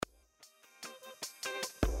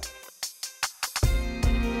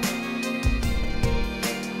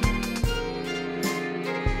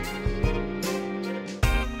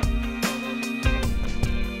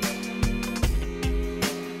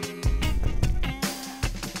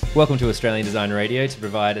Welcome to Australian Design Radio to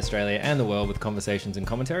provide Australia and the world with conversations and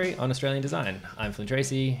commentary on Australian design. I'm Flynn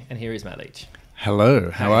Tracy, and here is Matt Leach.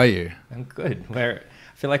 Hello, how are you? I'm good. I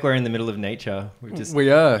feel like we're in the middle of nature.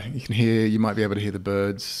 We are. You might be able to hear the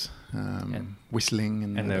birds whistling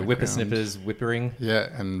and the whippersnippers whippering. Yeah,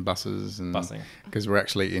 and buses and bussing. Because we're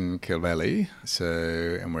actually in Kilvelly,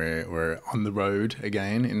 and we're on the road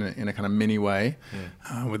again in a kind of mini way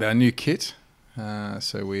with our new kit.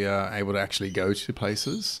 So we are able to actually go to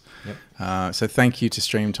places. Yep. So thank you to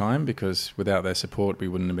Streamtime, because without their support we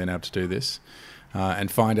wouldn't have been able to do this. And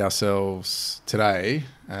find ourselves today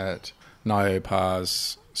at Nio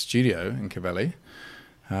Par's studio in Kilvelly.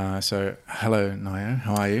 So hello, Nio.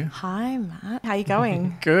 How are you? Hi, Matt. How are you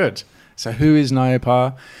going? Good. So who is Nio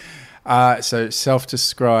Par? So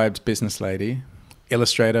self-described business lady,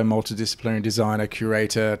 illustrator, multidisciplinary designer,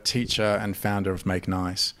 curator, teacher, and founder of Make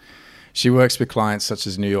Nice. She works with clients such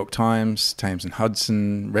as New York Times, Thames and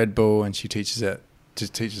Hudson, Red Bull, and she teaches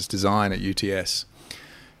design at UTS.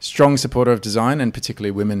 Strong supporter of design, and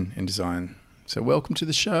particularly women in design. So welcome to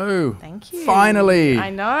the show. Thank you. Finally. I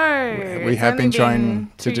know. We have been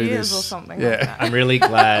trying to do years this. Or something yeah. like that. I'm really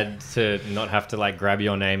glad to not have to grab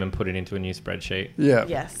your name and put it into a new spreadsheet. Yeah.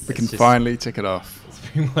 Yes. We can finally tick it off. It's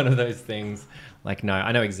been one of those things. No,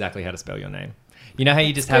 I know exactly how to spell your name. You know how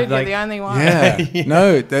you just Good, have you're the only one. Yeah.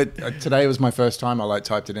 No, today was my first time. I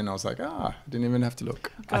typed it in. I was like, didn't even have to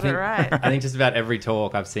look. Got it right. I think just about every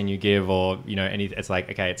talk I've seen you give, or it's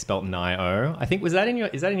like, okay, it's spelled Nio. I think is that in your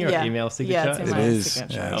email signature? Yeah, it's in It my is.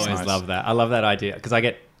 signature. Yeah, I it's always nice. love that. I love that idea because I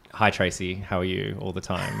get, "Hi Tracy, how are you?" all the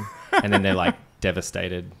time, and then they're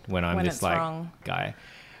devastated when I'm When this it's wrong. guy.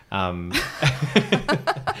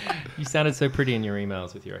 You sounded so pretty in your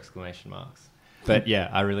emails with your exclamation marks. But yeah,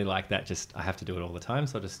 I really like that. Just I have to do it all the time,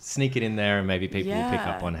 so I'll just sneak it in there, and maybe people will pick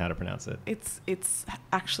up on how to pronounce it. It's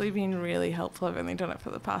actually been really helpful. I've only done it for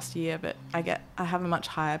the past year, but I have a much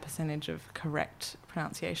higher percentage of correct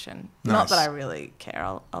pronunciation. Nice. Not that I really care.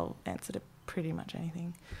 I'll answer to pretty much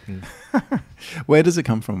anything. Where does it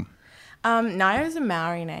come from? Nio is a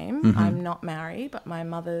Maori name. Mm-hmm. I'm not Maori, but my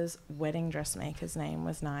mother's wedding dressmaker's name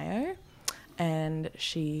was Nio. And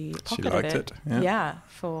she pocketed liked it, yeah. Yeah,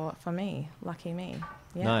 for me. Lucky me.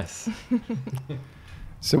 Yeah. Nice.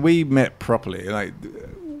 So we met properly.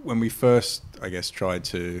 When we first, I guess, tried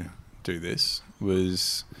to do this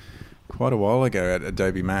was quite a while ago at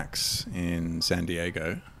Adobe Max in San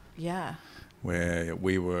Diego. Yeah. Where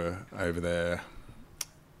we were over there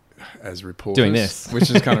as reporters. Doing this.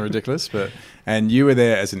 Which is kind of ridiculous. And you were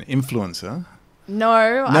there as an influencer. No,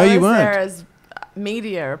 you I was weren't. there as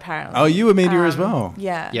media, apparently. Oh, you were media as well?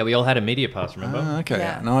 Yeah. Yeah, we all had a media pass, remember? Okay.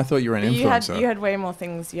 Yeah. No, I thought you were an But influencer. you had way more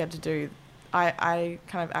things you had to do. I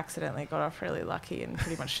kind of accidentally got off really lucky and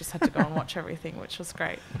pretty much just had to go and watch everything, which was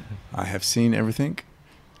great. I have seen everything.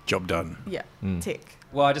 Job done. Yeah, tick.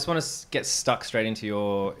 Well, I just want to get stuck straight into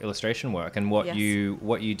your illustration work and what Yes.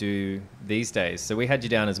 you do these days. So we had you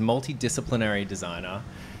down as multidisciplinary designer.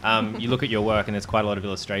 You look at your work and there's quite a lot of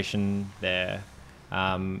illustration there.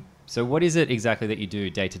 So what is it exactly that you do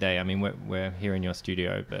day to day? I mean, we're here in your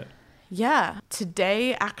studio, but... Yeah.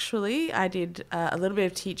 Today, actually, I did a little bit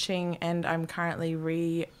of teaching, and I'm currently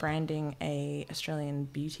rebranding a Australian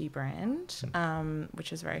beauty brand,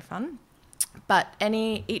 which is very fun. But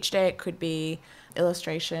each day it could be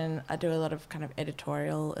illustration. I do a lot of kind of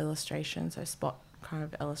editorial illustration, so spot kind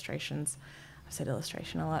of illustrations. I've said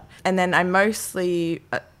illustration a lot. And then I mostly,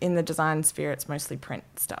 in the design sphere, it's mostly print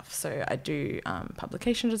stuff. So I do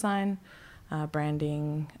publication design,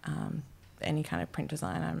 branding, any kind of print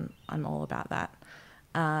design. I'm all about that.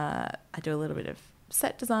 I do a little bit of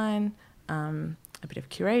set design, a bit of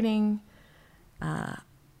curating, and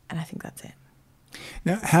I think that's it.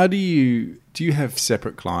 Now, how do you have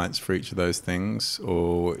separate clients for each of those things,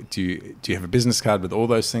 or do you have a business card with all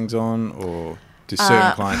those things on, or do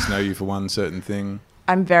certain clients know you for one certain thing?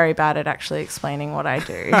 I'm very bad at actually explaining what I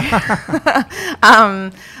do.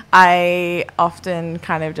 I often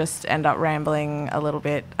kind of just end up rambling a little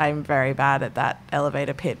bit. I'm very bad at that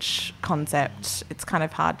elevator pitch concept. It's kind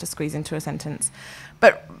of hard to squeeze into a sentence.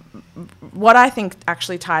 But what I think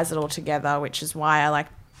actually ties it all together, which is why I like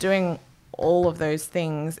doing all of those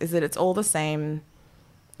things, is that it's all the same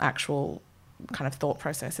actual kind of thought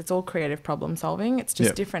process. It's all creative problem solving. It's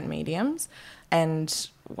just different mediums. And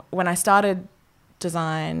when I started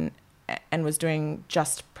design and was doing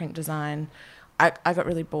just print design, I got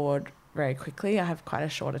really bored very quickly. I have quite a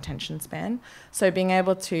short attention span. So being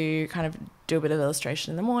able to kind of do a bit of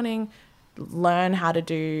illustration in the morning, learn how to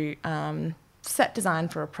do set design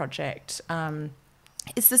for a project,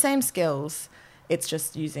 it's the same skills. It's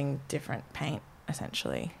just using different paint,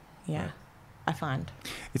 essentially. Yeah. I find.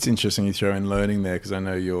 It's interesting you throw in learning there, because I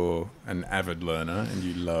know you're an avid learner and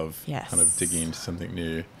you love Yes. kind of digging into something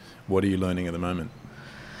new. What are you learning at the moment?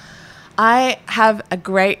 I have a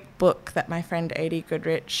great book that my friend Adie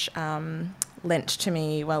Goodrich lent to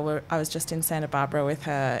me while I was just in Santa Barbara with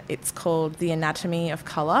her. It's called The Anatomy of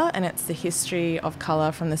Colour, and it's the history of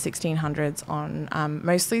colour from the 1600s on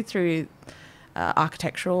mostly through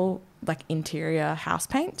architectural, like interior house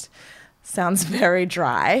paint. Sounds very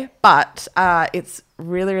dry, but it's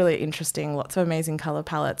really, really interesting. Lots of amazing colour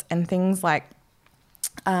palettes and things like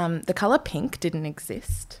the colour pink didn't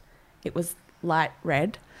exist. It was light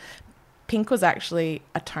red. Pink was actually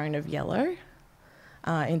a tone of yellow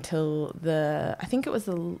until I think it was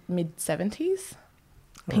the mid-70s.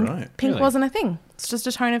 Pink, Right. pink Really? wasn't a thing. It's just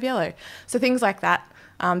a tone of yellow. So things like that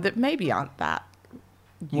that maybe aren't that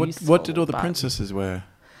useful. What did all the but princesses wear?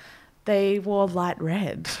 They wore light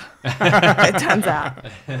red, it turns out.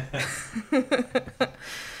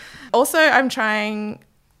 Also,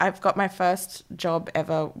 I've got my first job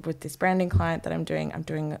ever with this branding client that I'm doing. I'm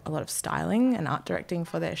doing a lot of styling and art directing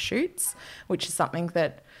for their shoots, which is something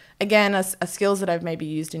that, again, are skills that I've maybe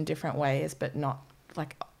used in different ways, but not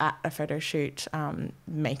like at a photo shoot,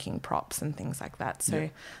 making props and things like that. So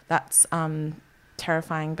that's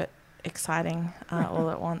terrifying but exciting all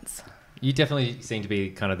at once. You definitely seem to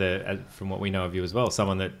be kind of from what we know of you as well,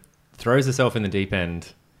 someone that throws herself in the deep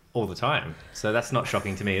end all the time. So that's not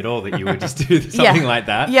shocking to me at all that you would just do something like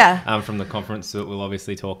that. Yeah. From the conference that we'll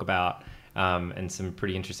obviously talk about, and some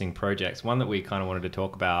pretty interesting projects. One that we kind of wanted to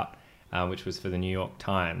talk about, which was for the New York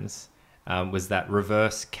Times, was that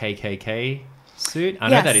reverse KKK suit. I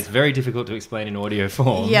know Yes. that it's very difficult to explain in audio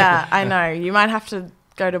form. Yeah, I know. You might have to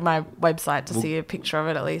go to my website to see a picture of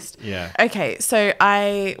it at least. Yeah. Okay, so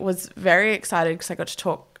I was very excited because I got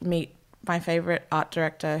to meet my favorite art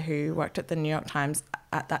director who worked at the New York Times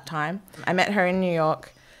at that time. I met her in New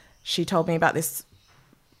York. She told me about this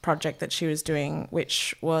project that she was doing,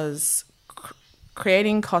 which was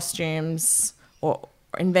creating costumes or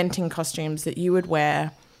inventing costumes that you would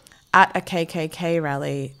wear at a KKK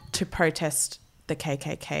rally to protest the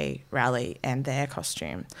KKK rally and their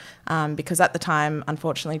costume. Because at the time,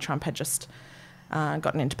 unfortunately, Trump had just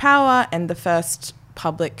gotten into power, and the first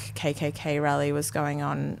public KKK rally was going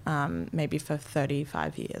on maybe for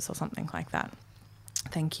 35 years or something like that.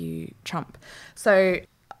 Thank you, Trump. So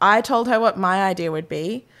I told her what my idea would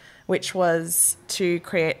be, which was to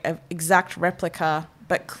create an exact replica,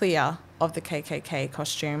 but clear, of the KKK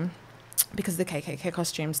costume, because the KKK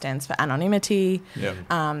costume stands for anonymity.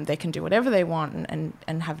 Yeah. They can do whatever they want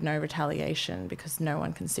and have no retaliation because no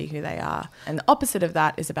one can see who they are. And the opposite of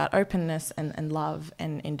that is about openness and love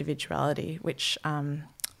and individuality, which are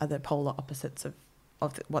the polar opposites of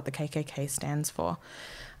what the KKK stands for.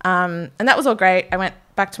 And that was all great. I went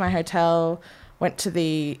back to my hotel, went to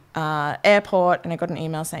the airport, and I got an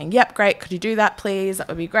email saying, yep, great, could you do that, please? That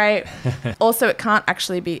would be great. Also, it can't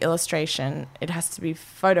actually be illustration. It has to be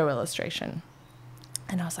photo illustration.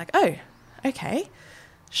 And I was like, oh, okay,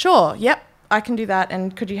 sure, yep, I can do that.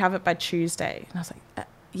 And could you have it by Tuesday? And I was like,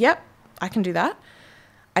 yep, I can do that.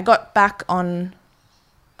 I left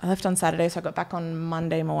on Saturday, so I got back on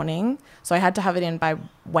Monday morning. So I had to have it in by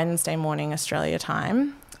Wednesday morning, Australia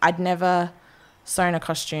time. I'd never sewn a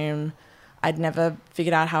costume. I'd never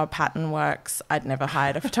figured out how a pattern works. I'd never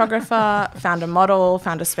hired a photographer, found a model,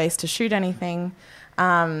 found a space to shoot anything.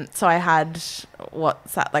 So I had,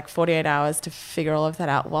 48 hours to figure all of that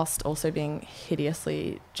out whilst also being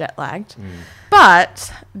hideously jet lagged.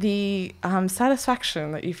 But the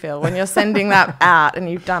satisfaction that you feel when you're sending that out and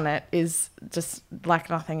you've done it is just like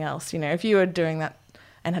nothing else. You know, if you were doing that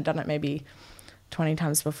and had done it maybe 20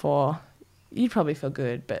 times before, you'd probably feel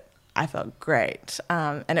good, but I felt great.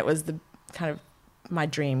 And it was the kind of my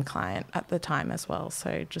dream client at the time as well.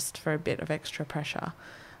 So just for a bit of extra pressure.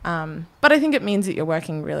 But I think it means that you're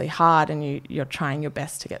working really hard and you're trying your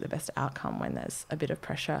best to get the best outcome when there's a bit of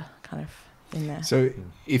pressure kind of in there. So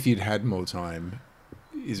if you'd had more time,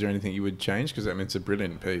 is there anything you would change? Because I mean, it's a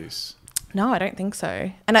brilliant piece. No, I don't think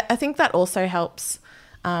so. And I think that also helps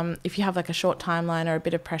if you have like a short timeline or a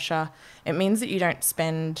bit of pressure. It means that you don't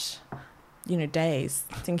spend, days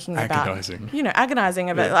thinking Agonizing. about, agonizing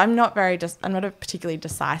about. Yeah. I'm not a particularly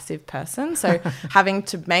decisive person, so having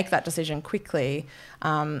to make that decision quickly,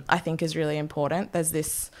 I think is really important. There's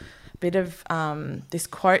this bit of this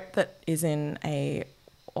quote that is in a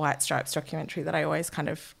White Stripes documentary that I always kind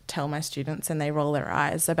of tell my students, and they roll their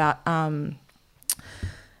eyes about the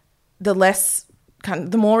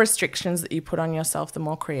more restrictions that you put on yourself, the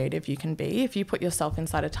more creative you can be. If you put yourself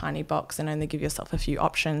inside a tiny box and only give yourself a few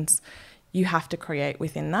options, you have to create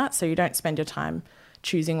within that. So you don't spend your time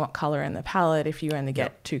choosing what color in the palette if you only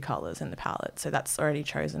get 2 colors in the palette. So that's already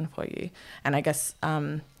chosen for you. And I guess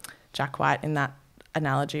Jack White in that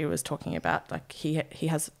analogy was talking about, like, he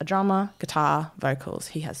has a drummer, guitar, vocals.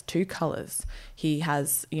 He has 2 colors. He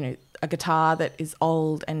has, you know, a guitar that is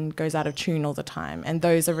old and goes out of tune all the time. And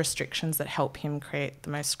those are restrictions that help him create the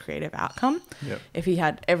most creative outcome. Yep. If he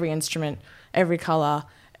had every instrument, every color,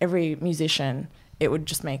 every musician, it would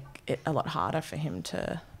just make it a lot harder for him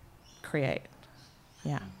to create.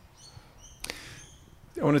 Yeah.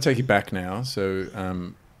 I want to take you back now.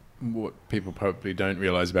 So what people probably don't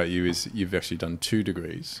realise about you is you've actually done 2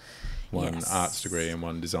 degrees, one Yes. arts degree and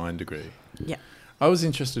one design degree. Yeah. I was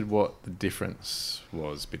interested what the difference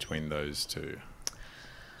was between those 2.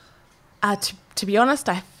 To be honest,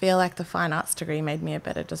 I feel like the fine arts degree made me a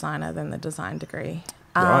better designer than the design degree.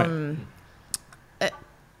 Right.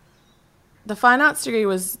 The fine arts degree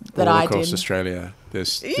was that All I across did. Australia,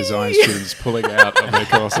 there's design students pulling out of their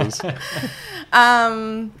courses.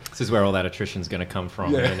 This is where all that attrition's going to come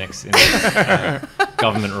from Yeah. in the next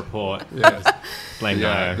government report. Yeah. Blame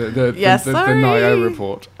Yeah, Nio. the Sorry. NIO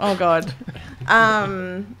report. Oh God.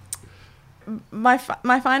 My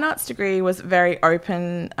fine arts degree was very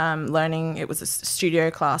open learning. It was studio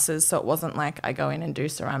classes, so it wasn't like I go in and do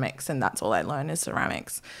ceramics and that's all I learn is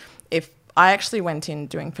ceramics. If I actually went in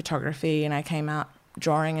doing photography and I came out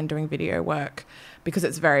drawing and doing video work, because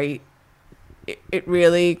it's it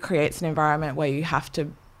really creates an environment where you have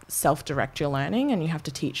to self-direct your learning and you have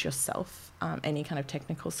to teach yourself any kind of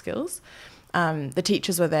technical skills. The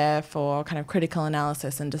teachers were there for kind of critical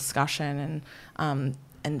analysis and discussion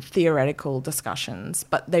and theoretical discussions,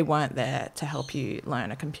 but they weren't there to help you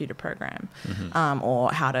learn a computer program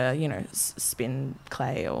or how to, you know, spin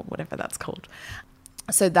clay or whatever that's called.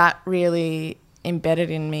 So that really embedded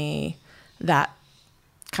in me that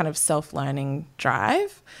kind of self-learning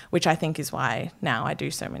drive, which I think is why now I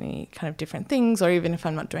do so many kind of different things, or even if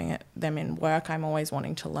I'm not doing them in work, I'm always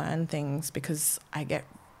wanting to learn things because I get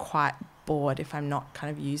quite bored if I'm not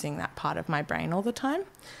kind of using that part of my brain all the time.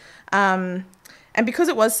 And because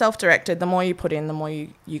it was self-directed, the more you put in, the more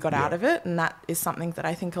you got out of it. And that is something that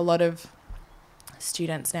I think a lot of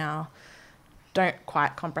students now don't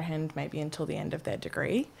quite comprehend maybe until the end of their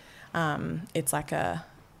degree. It's like a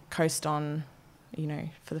coast on, you know,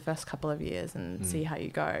 for the first couple of years and see how you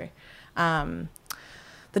go.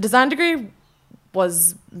 The design degree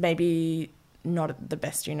was maybe not at the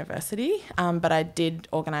best university, but I did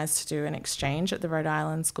organise to do an exchange at the Rhode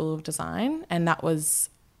Island School of Design, and that was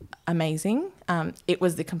amazing. It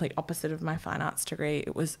was the complete opposite of my fine arts degree.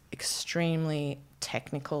 It was extremely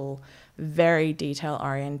technical, very detail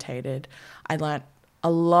orientated. I learnt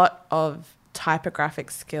a lot of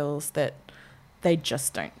typographic skills that they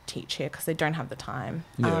just don't teach here because they don't have the time.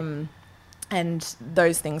 Yeah. And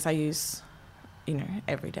those things I use, you know,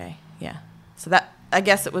 every day. Yeah. So that, I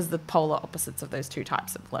guess it was the polar opposites of those 2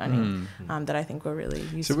 types of learning that I think were really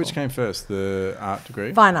useful. So which came first, the art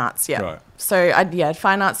degree? Fine arts, yeah. Right. So I had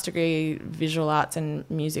fine arts degree, visual arts and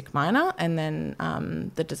music minor, and then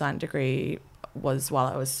the design degree was while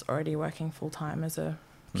I was already working full time as a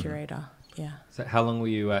curator. Yeah. So how long were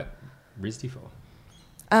you at RISD for?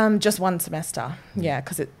 Just 1 semester. Yeah,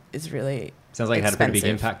 because it is really Sounds like it had a pretty big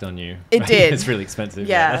expensive. impact on you. It did. It's really expensive.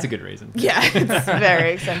 Yeah. That's a good reason. Yeah, it's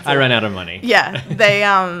very expensive. I ran out of money. Yeah,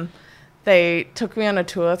 they took me on a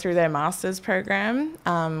tour through their master's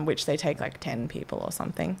program, which they take like 10 people or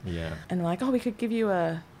something. Yeah. And they're like, oh, we could give you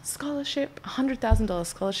a scholarship, $100,000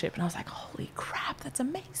 scholarship. And I was like, holy crap, that's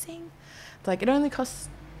amazing. It's like, it only costs,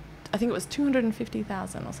 I think it was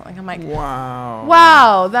 $250,000 or something. I'm like,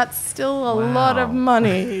 wow, that's still a lot of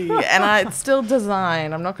money. And it's still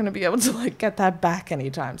design. I'm not going to be able to like get that back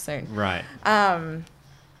anytime soon. Right.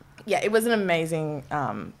 Yeah, it was an amazing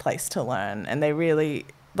place to learn. And they really,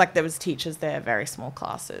 like, there was teachers there, very small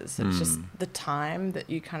classes. It's just the time that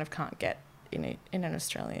you kind of can't get in an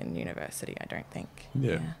Australian university, I don't think.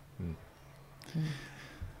 Yeah.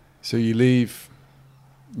 So you leave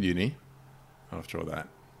uni after all that.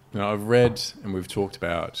 Now, I've read and we've talked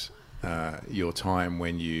about your time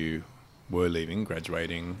when you were leaving,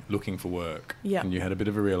 graduating, looking for work. Yeah. And you had a bit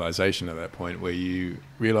of a realisation at that point where you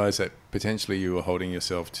realised that potentially you were holding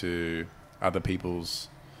yourself to other people's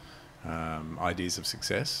ideas of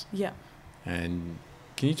success. Yeah. And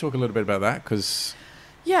can you talk a little bit about that? Because...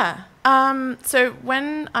 Yeah. So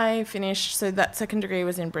when I finished, so that second degree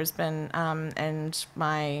was in Brisbane, and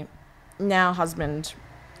my now husband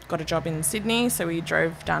got a job in Sydney, so we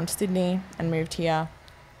drove down to Sydney and moved here.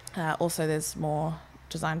 Also, there's more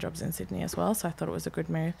design jobs in Sydney as well, so I thought it was a good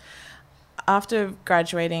move. After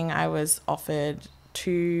graduating, I was offered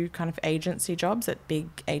 2 kind of agency jobs at big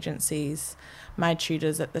agencies. My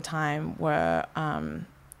tutors at the time were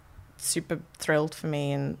super thrilled for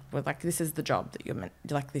me and were like, this is the job that you're meant,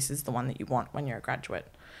 like, this is the one that you want when you're a graduate,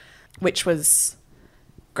 which was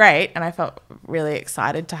great. And I felt really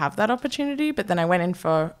excited to have that opportunity. But then I went in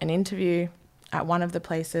for an interview at one of the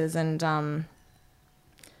places, and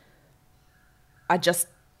I just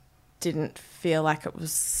didn't feel like it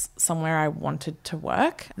was somewhere I wanted to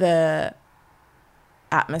work. The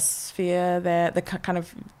atmosphere there, the kind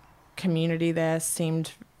of community there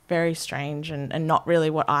seemed very strange and not really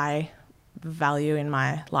what I value in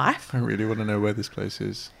my life. I really want to know where this place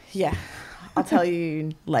is. Yeah, I'll tell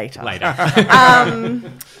you later. Later.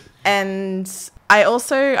 And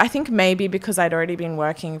I think maybe because I'd already been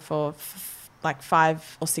working for like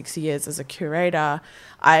 5 or 6 years as a curator,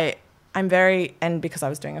 and because I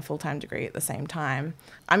was doing a full-time degree at the same time,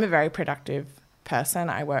 I'm a very productive person.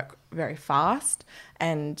 I work very fast,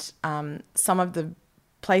 and some of the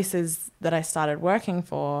places that I started working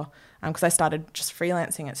for, because I started just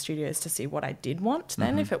freelancing at studios to see what I did want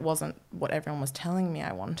then, if it wasn't what everyone was telling me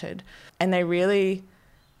I wanted. And I really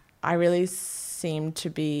seemed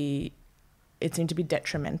to be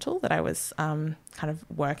detrimental that I was kind of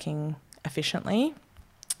working efficiently.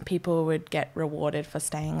 People would get rewarded for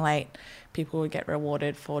staying late. People would get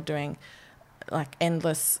rewarded for doing like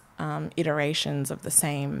endless iterations of the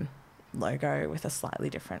same logo with a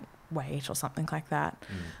slightly different weight or something like that.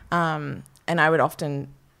 And I would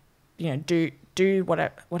often, do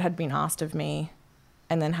what had been asked of me,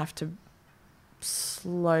 and then have to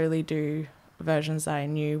slowly do versions that I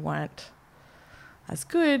knew weren't as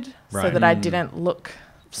good, so that I didn't look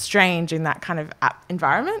strange in that kind of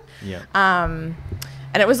environment. Yeah.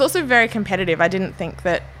 And it was also very competitive. I didn't think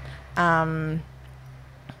that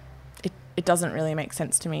it doesn't really make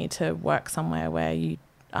sense to me to work somewhere where you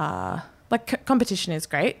competition is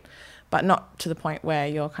great, but not to the point where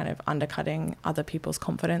you're kind of undercutting other people's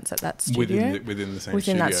confidence at that studio. Within the same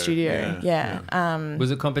within studio. that studio, yeah.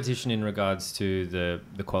 Was it competition in regards to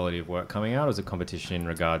the quality of work coming out, or was it competition in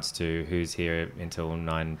regards to who's here until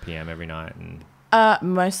 9 p.m. every night? And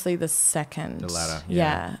mostly the second. The latter,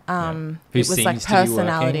 yeah. Who It was seems like to be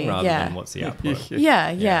personality, working rather yeah. than what's the output?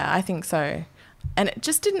 Yeah, I think so. And it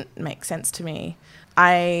just didn't make sense to me.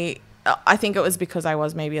 I think it was because I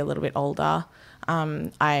was maybe a little bit older.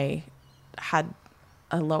 I had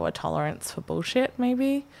a lower tolerance for bullshit,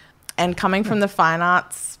 maybe. And coming from the fine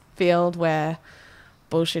arts field where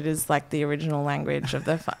bullshit is like the original language of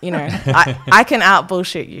the, I can out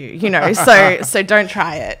bullshit you, so don't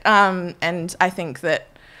try it. And I think that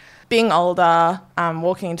being older,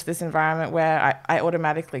 walking into this environment where I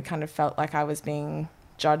automatically kind of felt like I was being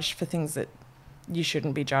judged for things that you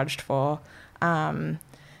shouldn't be judged for.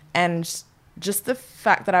 And just the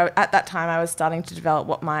fact that at that time I was starting to develop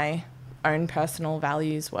what my own personal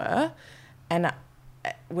values were, and I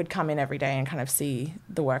would come in every day and kind of see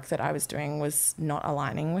the work that I was doing was not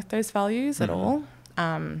aligning with those values at all.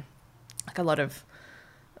 Like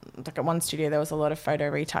at one studio there was a lot of photo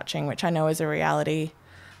retouching, which I know is a reality,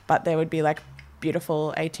 but there would be like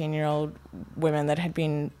beautiful 18-year-old women that had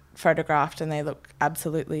been photographed and they look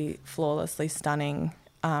absolutely flawlessly stunning,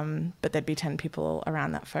 but there'd be 10 people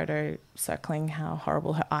around that photo circling how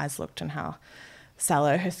horrible her eyes looked and how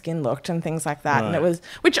sallow her skin looked and things like that. Right. And it was,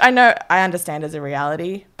 which I understand as a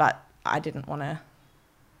reality, but I didn't want to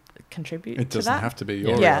contribute to that. It doesn't have to be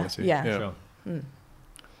your reality. Yeah. Sure.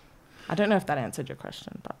 I don't know if that answered your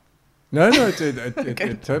question, but no, it did.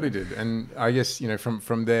 It totally did. And I guess,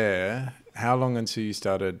 from there, how long until you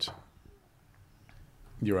started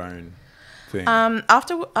your own thing?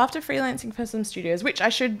 After freelancing for some studios, which I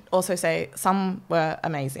should also say some were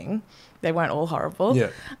amazing. They weren't all horrible.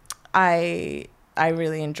 Yeah. I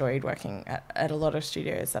really enjoyed working at a lot of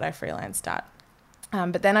studios that I freelanced at.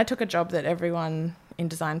 But then I took a job that everyone in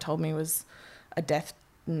design told me was a death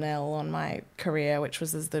knell on my career, which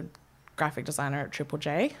was as the graphic designer at Triple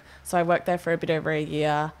J. So I worked there for a bit over a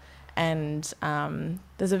year, and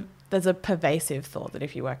there's a pervasive thought that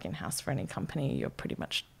if you work in-house for any company, you're pretty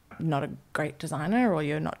much not a great designer or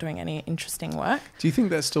you're not doing any interesting work. Do you think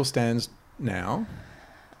that still stands now?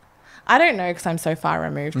 I don't know because I'm so far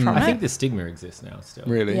removed from it. I think the stigma exists now still.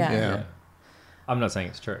 Really? Yeah. I'm not saying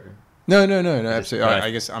it's true. No, absolutely. Yeah.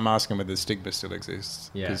 I guess I'm asking whether the stigma still exists.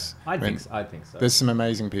 Yeah, I think so. There's some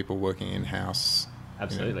amazing people working in-house.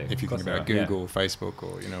 Absolutely. If you think about Google, Facebook,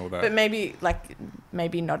 or all that. But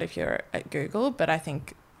maybe not if you're at Google, but I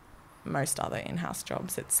think most other in-house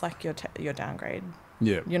jobs, it's like your downgrade.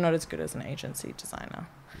 Yeah. You're not as good as an agency designer,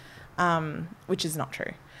 which is not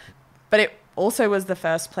true. But it also was the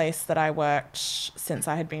first place that I worked since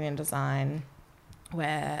I had been in design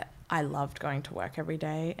where I loved going to work every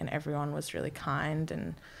day, and everyone was really kind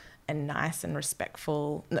and nice and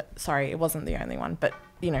respectful. No, sorry, it wasn't the only one, but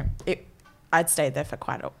I'd stayed there for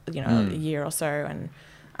quite a year or so,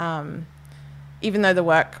 and even though the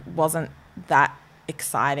work wasn't that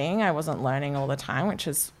exciting, I wasn't learning all the time, which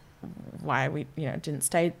is why we didn't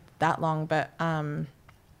stay that long. But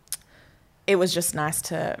it was just nice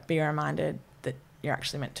to be reminded that you're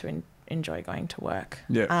actually meant to enjoy going to work.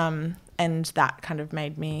 Yeah. And that kind of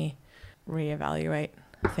made me reevaluate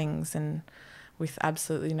things, and with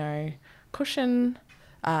absolutely no cushion,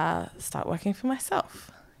 start working for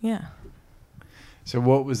myself. Yeah. So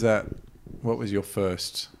what was that? What was your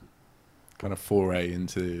first kind of foray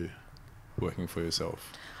into working for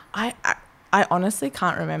yourself? I honestly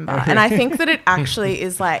can't remember. And I think that it actually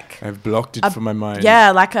is like... I've blocked it from my mind.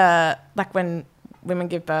 Yeah, like when women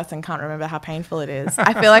give birth and can't remember how painful it is.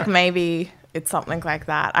 I feel like maybe it's something like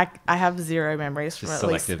that. I have zero memories from just at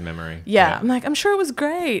least. selective memory. Yeah, I'm like, I'm sure it was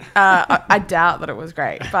great. I doubt that it was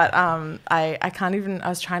great. But I can't even... I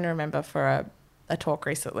was trying to remember for a talk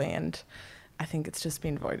recently, and I think it's just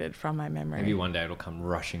been voided from my memory. Maybe one day it'll come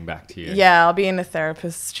rushing back to you. Yeah, I'll be in a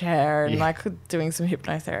therapist's chair and like doing some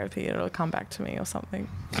hypnotherapy. It'll come back to me or something.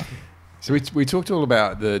 So we talked all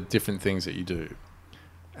about the different things that you do.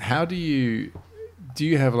 How do you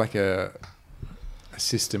have like a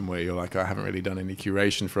system where you're like, I haven't really done any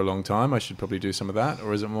curation for a long time, I should probably do some of that?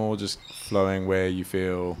 Or is it more just flowing where you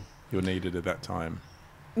feel you're needed at that time?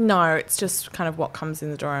 No, it's just kind of what comes in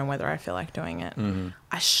the door and whether I feel like doing it. Mm-hmm.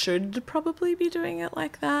 I should probably be doing it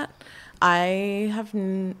like that. I have,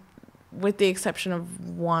 with the exception of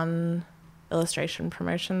one illustration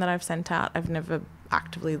promotion that I've sent out, I've never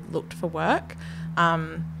actively looked for work,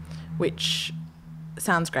 which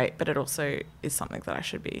sounds great, but it also is something that I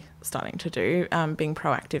should be starting to do, being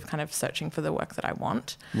proactive, kind of searching for the work that I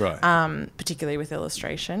want, right? Particularly with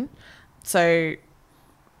illustration. So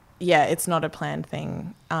yeah, it's not a planned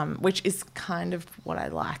thing, which is kind of what I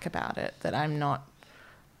like about it, that I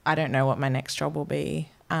don't know what my next job will be.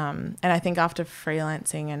 And I think after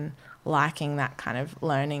freelancing and liking that kind of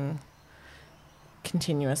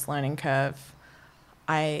continuous learning curve,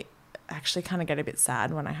 I actually kind of get a bit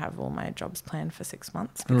sad when I have all my jobs planned for 6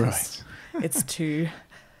 months, because it's too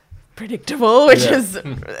predictable, which is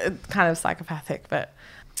kind of psychopathic. But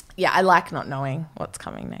yeah, I like not knowing what's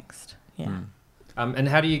coming next. Yeah. Mm. And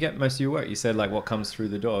how do you get most of your work? You said like what comes through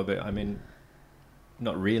the door, but I mean,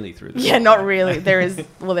 not really through the door. Yeah, not really. There is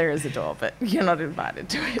a door, but you're not invited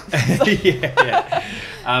to it. Yeah.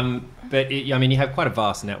 But I mean, you have quite a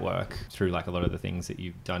vast network through like a lot of the things that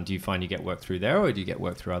you've done. Do you find you get work through there, or do you get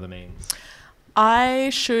work through other means? I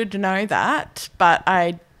should know that, but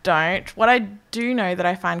I don't. What I do know that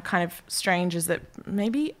I find kind of strange is that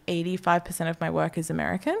maybe 85% of my work is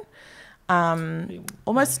American.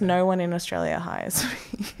 Almost no one in Australia hires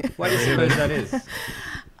me. Why do you suppose that is?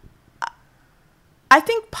 I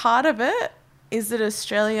think part of it is that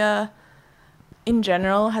Australia in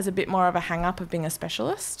general has a bit more of a hang up of being a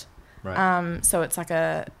specialist. Right. So it's like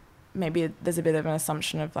maybe there's a bit of an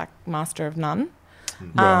assumption of like master of none,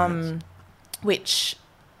 which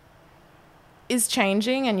is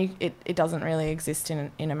changing, and it doesn't really exist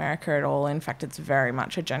in America at all. In fact, it's very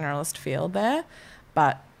much a generalist field there,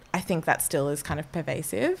 but I think that still is kind of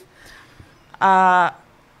pervasive. I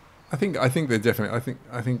think they're definitely.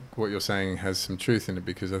 I think what you're saying has some truth in it,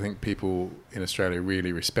 because I think people in Australia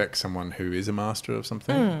really respect someone who is a master of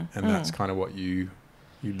something, and that's kind of what you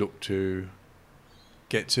look to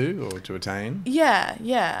get to or to attain. Yeah,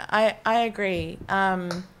 I agree.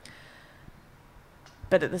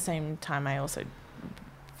 But at the same time, I also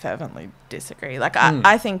fervently disagree. Like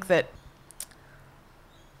I think that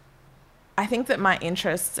my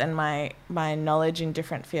interests and my knowledge in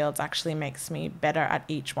different fields actually makes me better at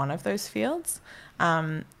each one of those fields.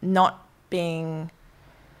 Not being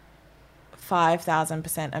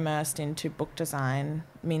 5,000% immersed into book design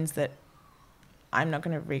means that I'm not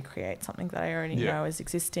going to recreate something that I already know is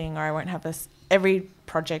existing, or I won't have every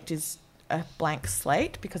project is a blank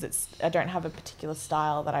slate, because I don't have a particular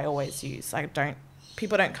style that I always use.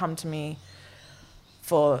 People don't come to me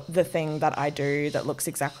for the thing that I do that looks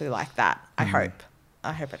exactly like that. I hope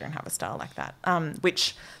I don't have a style like that.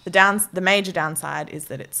 Which the major downside is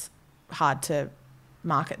that it's hard to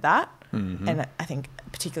market that. Mm-hmm. And I think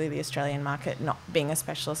particularly the Australian market, not being a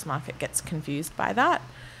specialist market, gets confused by that.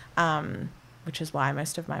 Which is why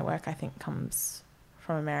most of my work, I think, comes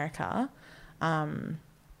from America.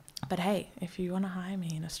 But hey, if you want to hire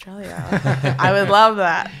me in Australia, I would love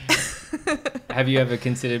that. Have you ever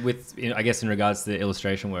considered I guess in regards to the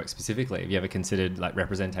illustration work specifically, have you ever considered like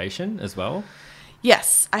representation as well?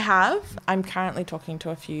 Yes, I have. I'm currently talking to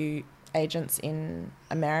a few agents in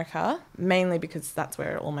America, mainly because that's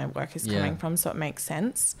where all my work is coming from, so it makes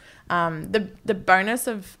sense. The bonus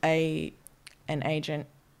of an agent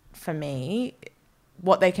for me,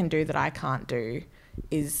 what they can do that I can't do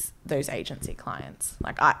is those agency clients.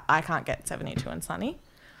 Like I can't get 72 and Sunny,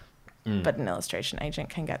 but an illustration agent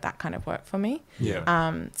can get that kind of work for me.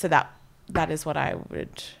 Yeah. So that is what I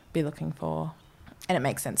would be looking for. And it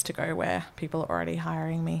makes sense to go where people are already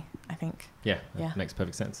hiring me, I think. Yeah, that makes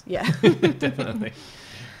perfect sense. Yeah. Definitely.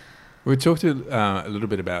 We talked a little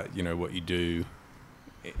bit about, what you do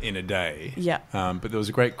in a day. Yeah. But there was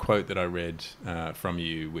a great quote that I read from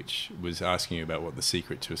you, which was asking you about what the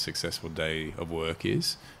secret to a successful day of work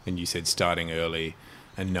is. And you said starting early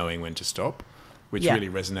and knowing when to stop, which really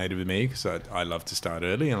resonated with me because I love to start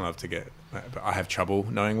early and I love to but I have trouble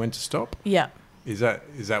knowing when to stop. Yeah. Is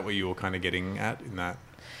that what you were kind of getting at in that?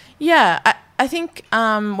 Yeah. I think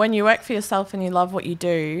when you work for yourself and you love what you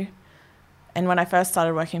do, and when I first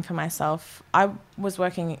started working for myself, I was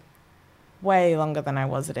working way longer than I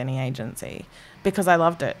was at any agency because I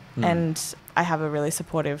loved it. And I have a really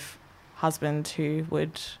supportive husband who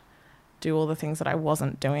would do all the things that I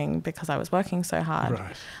wasn't doing because I was working so hard.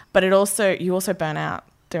 Right. But you also burn out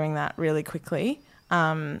doing that really quickly.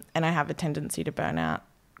 And I have a tendency to burn out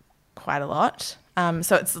quite a lot.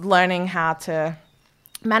 So it's learning how to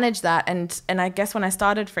manage that. And I guess when I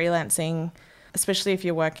started freelancing, especially if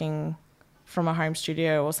you're working from a home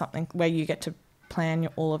studio or something where you get to plan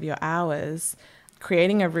all of your hours,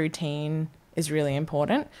 creating a routine is really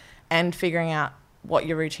important, and figuring out what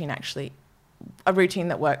your routine a routine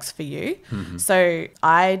that works for you. Mm-hmm. So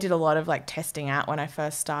I did a lot of testing out when I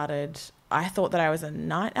first started. I thought that I was a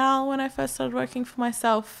night owl when I first started working for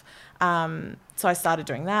myself. So I started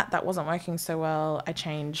doing that. That wasn't working so well. I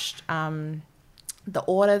changed the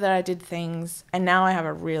order that I did things. And now I have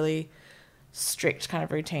a really strict kind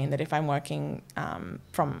of routine that if I'm working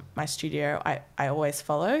from my studio, I always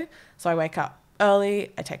follow. So I wake up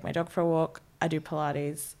early, I take my dog for a walk, I do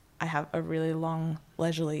Pilates, I have a really long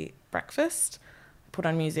leisurely breakfast, put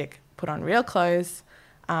on music, put on real clothes,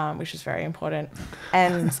 which is very important.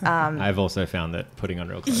 And I've also found that putting on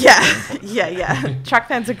real clothes. Yeah. Track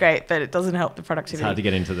pants are great, but it doesn't help the productivity. It's hard to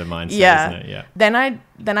get into the mindset, isn't it? Yeah. Then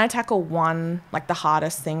I tackle one, the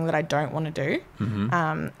hardest thing that I don't want to do.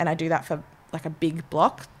 Mm-hmm. And I do that for a big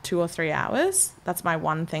block, 2 or 3 hours. That's my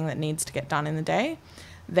one thing that needs to get done in the day.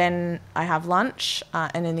 Then I have lunch,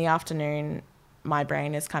 and in the afternoon, my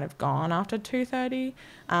brain is kind of gone after 2:30.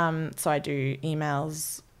 So I do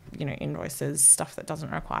emails, invoices, stuff that doesn't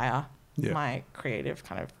require my creative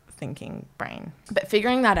kind of thinking brain. But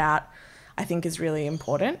figuring that out, I think, is really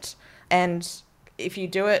important. And if you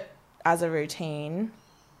do it as a routine,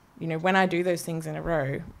 when I do those things in a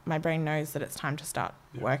row, my brain knows that it's time to start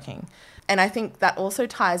working. And I think that also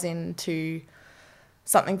ties into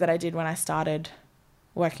something that I did when I started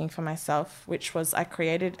working for myself, which was I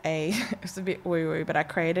created it's a bit woo-woo, but I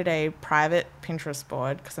created a private Pinterest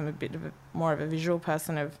board because I'm a bit more of a visual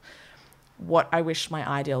person of what I wish my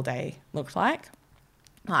ideal day looked like,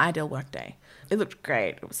 my ideal work day. It looked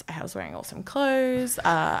great. I was wearing awesome clothes.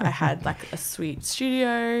 I had a sweet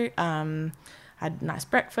studio. I had nice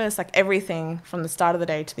breakfast, everything from the start of the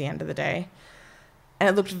day to the end of the day. And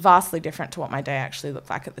it looked vastly different to what my day actually looked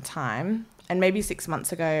like at the time. And maybe 6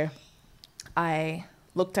 months ago, I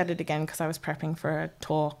looked at it again because I was prepping for a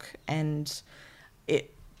talk, and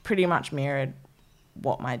it pretty much mirrored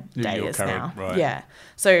what my day is now. Right. Yeah.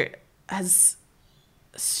 So as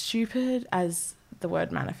stupid as the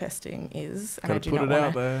word manifesting is, and I do not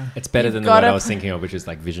want to... It's better than the word I was thinking of, which is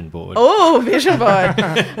vision board. Oh, vision board.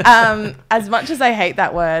 As much as I hate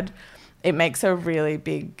that word, it makes a really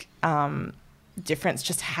big difference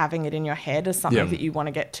just having it in your head as something that you want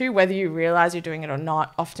to get to, whether you realize you're doing it or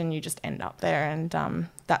not. Often you just end up there, and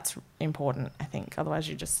that's important, I think. Otherwise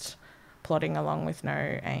you're just plodding along with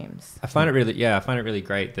no aims. I find it really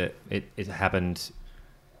great that it happened.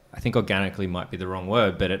 I think organically might be the wrong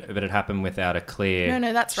word, but it happened without a clear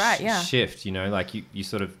that's right, shift, you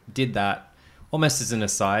sort of did that almost as an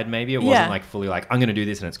aside. Maybe it wasn't fully I'm going to do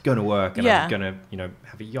this and it's going to work and I'm going to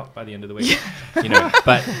have a yacht by the end of the week.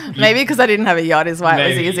 But maybe because I didn't have a yacht is why it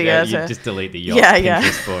was easier. You just delete the yacht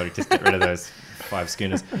Pinterest board, just get rid of those 5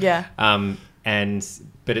 schooners. Yeah.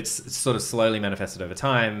 But it's sort of slowly manifested over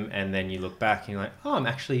time, and then you look back and you're like, oh, I'm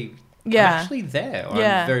actually there, or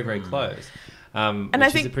I'm very, very close. And I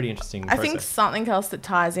think it's a pretty interesting process. I think something else that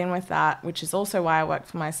ties in with that, which is also why I work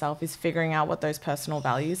for myself, is figuring out what those personal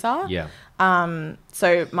values are. Yeah.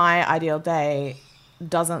 So my ideal day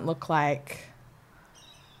doesn't look like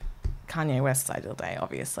Kanye West's ideal day,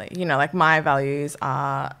 obviously. You know, like my values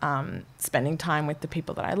are spending time with the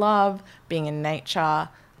people that I love, being in nature,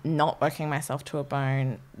 not working myself to the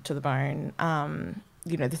bone.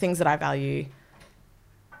 You know, the things that I value,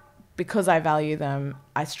 because I value them,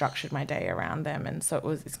 I structured my day around them. And so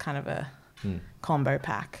it's kind of a combo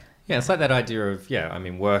pack. Yeah, it's like that idea of,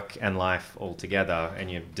 work and life all together,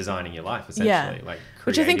 and you're designing your life, essentially. Yeah.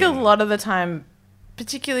 Which I think a lot of the time,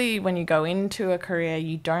 particularly when you go into a career,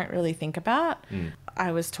 you don't really think about.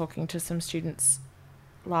 I was talking to some students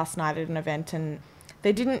last night at an event, and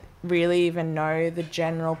they didn't really even know the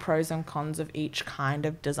general pros and cons of each kind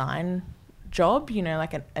of design job, you know,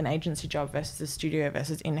 like an agency job versus a studio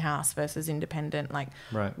versus in-house versus independent. Like,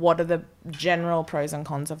 what are the general pros and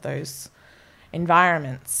cons of those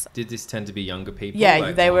environments? Did this tend to be younger people? Yeah,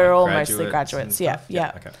 like, they were all graduates mostly graduates.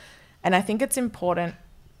 Yeah. Okay. And I think it's important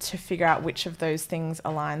to figure out which of those things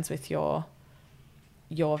aligns with your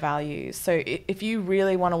values. So if you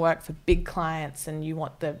really want to work for big clients and you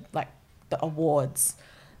want the awards,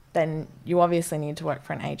 then you obviously need to work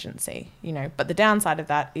for an agency, you know. But the downside of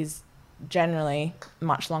that is generally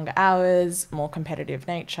much longer hours, more competitive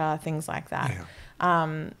nature, things like that.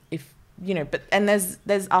 If you know, and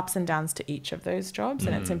there's ups and downs to each of those jobs,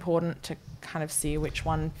 and it's important to kind of see which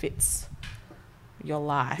one fits your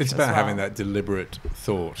life. It's about having that deliberate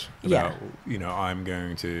thought about, you know, I'm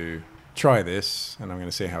going to try this and I'm going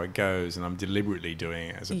to see how it goes, and I'm deliberately doing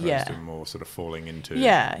it as opposed to more sort of falling into.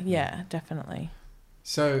 Yeah, definitely.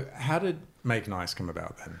 So how did Make Nice come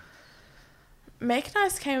about then? Make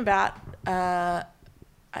Nice came about, I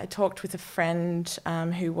talked with a friend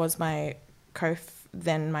who was my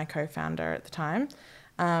co-founder at the time.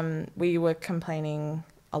 We were complaining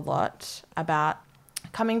a lot about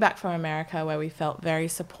coming back from America, where we felt very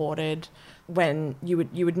supported. When you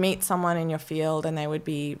would meet someone in your field and they would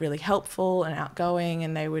be really helpful and outgoing,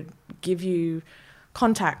 and they would give you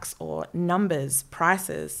contacts or numbers,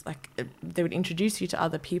 prices, like they would introduce you to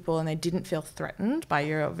other people, and they didn't feel threatened by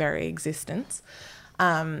your very existence.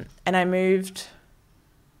 And when I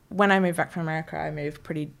moved back from America, I moved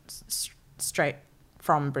pretty straight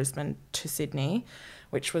from Brisbane to Sydney,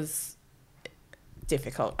 which was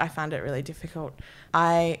difficult. I found it really difficult.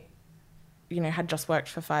 I, had just worked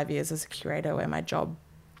for 5 years as a curator, where my job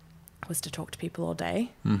was to talk to people all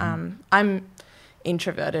day. I'm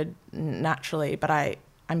introverted naturally, but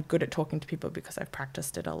I'm good at talking to people because I've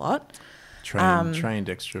practiced it a lot. Trained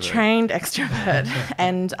extrovert.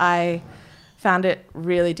 And I found it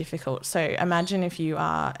really difficult. So imagine if you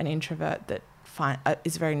are an introvert that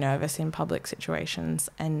is very nervous in public situations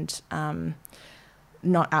and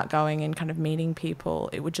not outgoing in kind of meeting people.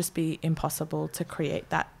 It would just be impossible to create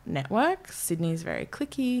that network. Sydney's very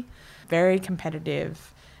cliquey, very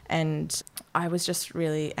competitive, and I was just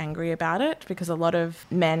really angry about it, because a lot of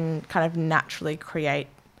men kind of naturally create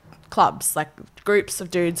clubs, like groups of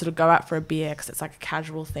dudes that'll go out for a beer because it's like a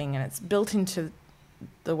casual thing, and it's built into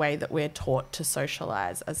the way that we're taught to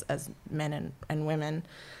socialise as men and women.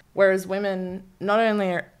 Whereas women, not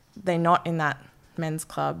only are they not in that men's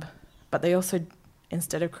club, but they also,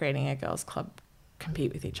 instead of creating a girls' club,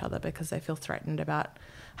 compete with each other because they feel threatened about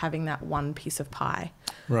having that one piece of pie.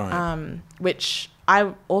 Right. Which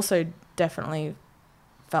I also definitely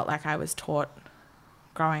felt like I was taught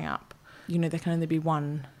growing up. There can only be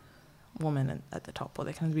one woman at the top, or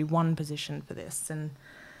there can only be one position for this. And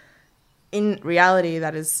in reality,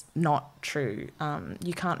 that is not true.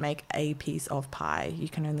 You can't make a piece of pie. You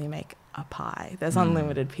can only make a pie. There's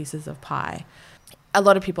unlimited pieces of pie. A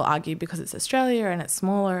lot of people argue because it's Australia and it's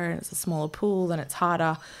smaller and it's a smaller pool and it's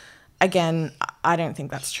harder. Again, I don't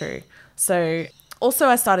think that's true. So also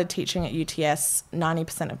I started teaching at UTS.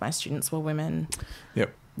 90% of my students were women.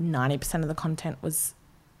 Yep. 90% of the content was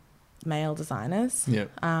male designers. Yep.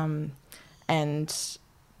 And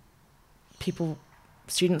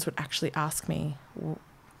students would actually ask me, well,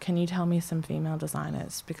 can you tell me some female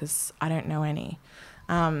designers? Because I don't know any,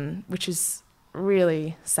 which is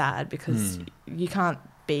really sad, because you can't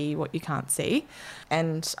be what you can't see.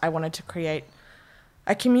 And I wanted to create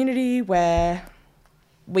a community where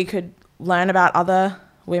we could learn about other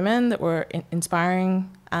women that were inspiring.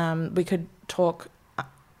 We could talk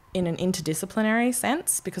in an interdisciplinary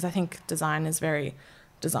sense, because I think design is very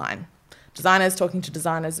design. Designers talking to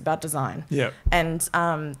designers about design. Yeah. And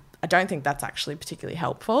I don't think that's actually particularly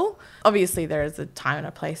helpful. Obviously, there is a time and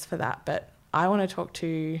a place for that, but I want to talk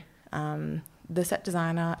to the set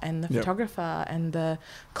designer and the photographer and the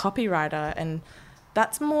copywriter, and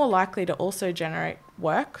that's more likely to also generate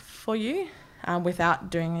work for you without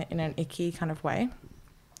doing it in an icky kind of way.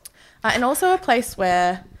 And also a place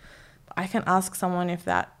where I can ask someone if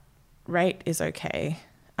that rate is okay.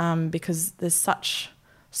 because there's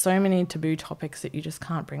so many taboo topics that you just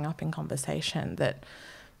can't bring up in conversation that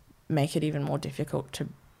make it even more difficult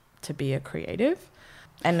to be a creative.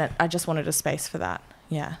 And I just wanted a space for that.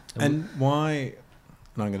 Yeah. And why,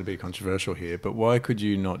 and I'm going to be controversial here, but why could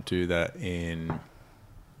you not do that in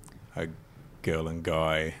a girl and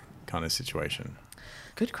guy kind of situation?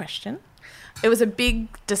 Good question. It was a big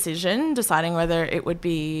decision deciding whether it would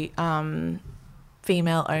be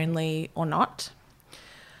female only or not.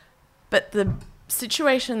 But the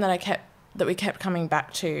situation that we kept coming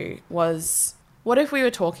back to was, what if we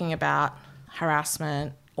were talking about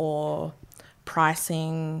harassment or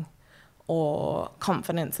pricing or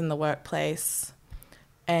confidence in the workplace,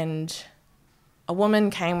 and a woman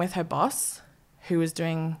came with her boss who was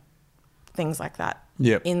doing things like that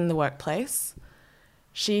in the workplace.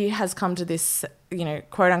 She has come to this,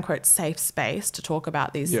 quote unquote safe space to talk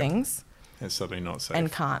about these things. It's suddenly not safe.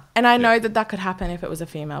 And can't. And I know that could happen if it was a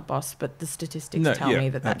female boss, but the statistics tell me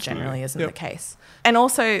that absolutely. Generally isn't the case. And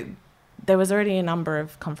also, there was already a number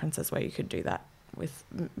of conferences where you could do that with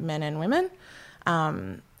men and women.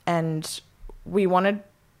 And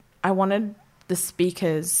I wanted the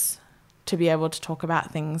speakers to be able to talk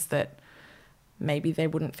about things that maybe they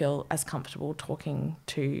wouldn't feel as comfortable talking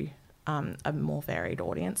to a more varied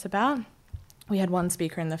audience about. We had one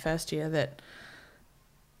speaker in the first year that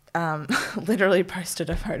literally posted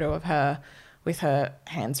a photo of her with her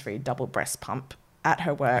hands-free double breast pump at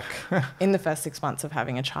her work in the first 6 months of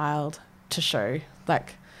having a child, to show,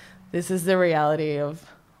 like, this is the reality of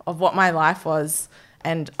what my life was,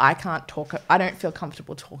 and I don't feel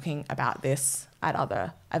comfortable talking about this at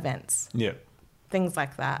other events. Yeah. Things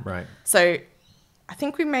like that. Right. So I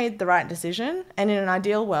think we made the right decision, and in an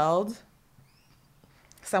ideal world,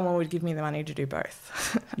 someone would give me the money to do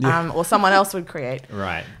both. Or someone else would create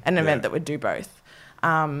an event that would do both.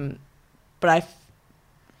 But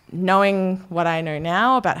knowing what I know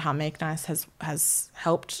now about how Make Nice has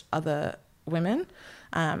helped other women,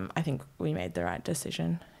 I think we made the right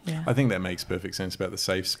decision. Yeah. I think that makes perfect sense about the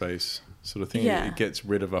safe space sort of thing. Yeah. It gets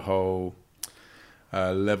rid of a whole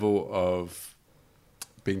level of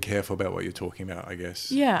being careful about what you're talking about, I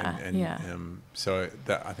guess. Yeah. So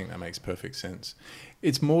I think that makes perfect sense.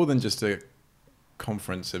 It's more than just a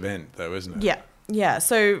conference event, though, isn't it? Yeah.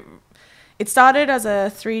 So it started as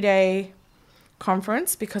a 3-day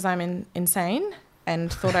conference because I'm insane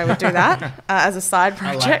and thought I would do that as a side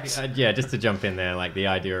project. Just to jump in there, like the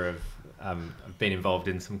idea of I've been involved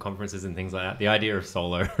in some conferences and things like that. The idea of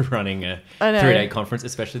solo running a 3-day conference,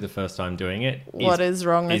 especially the first time doing it, what is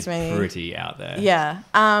wrong with me? Pretty out there. Yeah.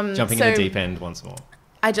 Jumping in the deep end once more.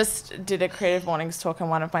 I just did a Creative Mornings talk, and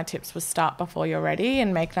one of my tips was start before you're ready,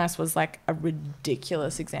 and Make Nice was like a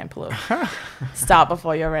ridiculous example of start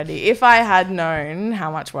before you're ready. If I had known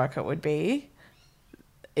how much work it would be,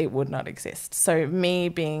 it would not exist. So me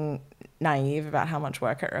being naive about how much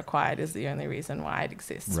work it required is the only reason why it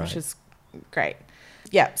exists, which is great.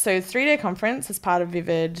 Yeah, so 3-day conference as part of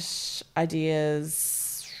Vivid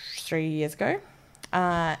Ideas 3 years ago.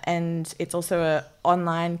 And it's also an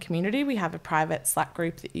online community. We have a private Slack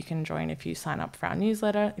group that you can join if you sign up for our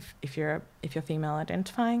newsletter, if you're female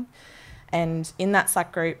identifying. And in that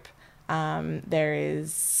Slack group, there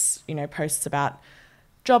is, posts about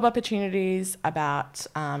job opportunities, about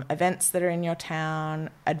events that are in your town,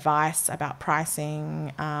 advice about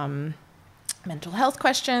pricing, mental health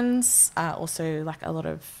questions, also like a lot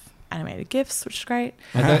of animated GIFs, which is great.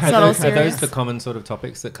 Are those the common sort of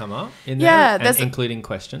topics that come up in there? Yeah, and including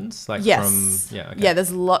questions?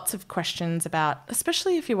 There's lots of questions about,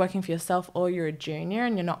 especially if you're working for yourself or you're a junior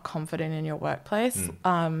and you're not confident in your workplace.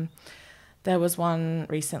 There was one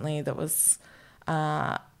recently that was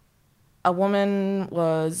a woman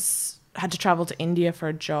had to travel to India for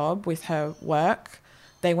a job with her work.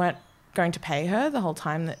 They weren't going to pay her the whole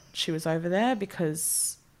time that she was over there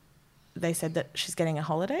because they said that she's getting a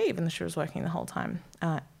holiday even though she was working the whole time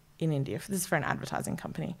in India. This is for an advertising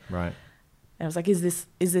company. Right. And I was like, is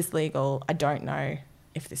this legal? I don't know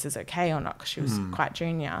if this is okay or not, because she was quite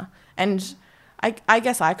junior. And I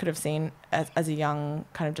guess I could have seen, as a young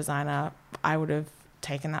kind of designer, I would have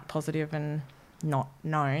taken that positive and not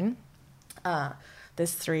known.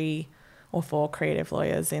 There's 3 or 4 creative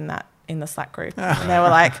lawyers in the Slack group. And they were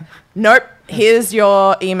like, nope, here's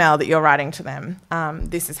your email that you're writing to them.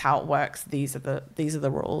 This is how it works. These are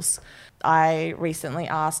the rules. I recently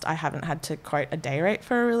asked, I haven't had to quote a day rate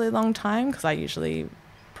for a really long time because I usually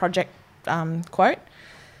project quote.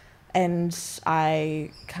 And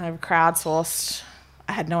I kind of crowdsourced.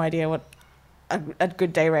 I had no idea what a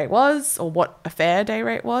good day rate was or what a fair day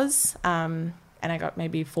rate was. and I got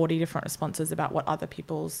maybe 40 different responses about what other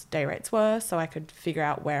people's day rates were, so I could figure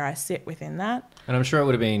out where I sit within that. And I'm sure it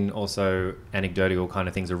would have been also anecdotal kind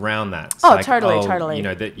of things around that. Oh, totally. You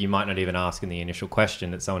know, that you might not even ask in the initial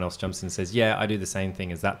question, that someone else jumps in and says, yeah, I do the same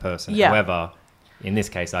thing as that person. Yeah. However, in this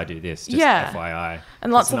case, I do this, just Yeah. FYI.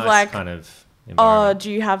 And lots It's a of nice like, kind of oh,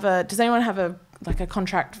 environment. does anyone have a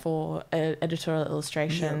contract for editorial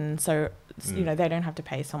illustration? So, you know, they don't have to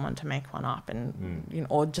pay someone to make one up, and you know,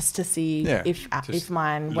 or just to see if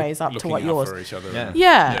mine weighs up to what yours. For each other.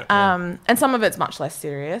 Yeah. And some of it's much less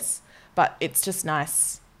serious, but it's just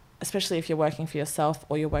nice, especially if you're working for yourself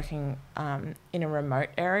or you're working in a remote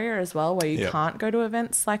area as well, where you can't go to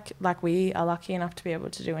events like we are lucky enough to be able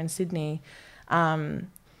to do in Sydney.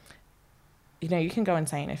 You know, you can go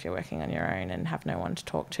insane if you're working on your own and have no one to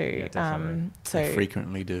talk to. Yeah, definitely. So I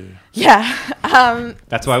frequently do. Yeah.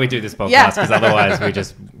 That's why we do this podcast, because otherwise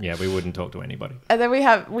we wouldn't talk to anybody. And then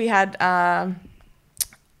we had kind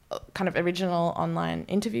of original online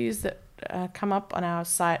interviews that come up on our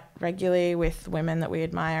site regularly with women that we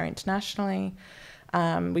admire internationally.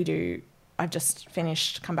 I've just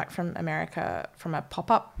come back from America from a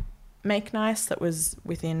pop-up Make Nice that was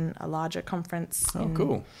within a larger conference. Oh,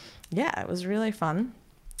 cool. Yeah, it was really fun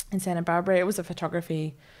in Santa Barbara. It was a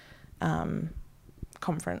photography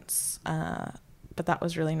conference, but that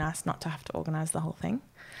was really nice not to have to organise the whole thing.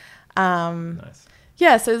 Nice.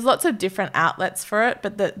 Yeah, so there's lots of different outlets for it,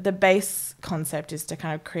 but the base concept is to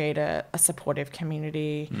kind of create a supportive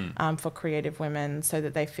community for creative women, so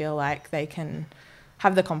that they feel like they can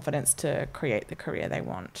have the confidence to create the career they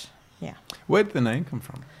want. Yeah. Where did the name come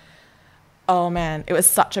from? Oh man, it was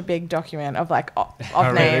such a big document of names.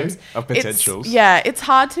 Really? Of potentials. It's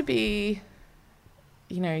hard to be,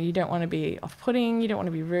 you know, you don't want to be off-putting, you don't want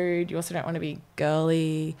to be rude, you also don't want to be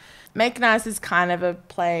girly. Make Nice is kind of a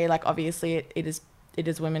play, like obviously it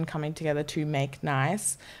is women coming together to make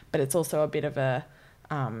nice, but it's also a bit of a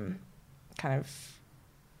kind of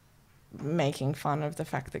making fun of the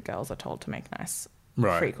fact that girls are told to make nice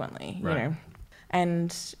frequently, you know.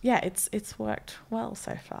 And yeah, it's worked well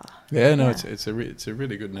so far. Yeah, no, it's a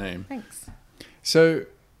really good name. Thanks. So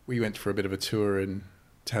we went for a bit of a tour in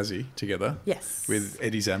Tassie together. Yes. With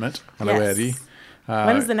Eddie Zammit. Hello, Eddie.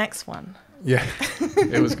 When's the next one? Yeah,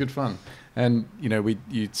 it was good fun. And you know,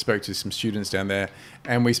 you spoke to some students down there,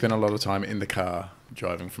 and we spent a lot of time in the car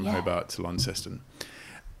driving from Hobart to Launceston.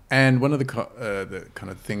 And one of the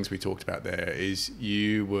kind of things we talked about there is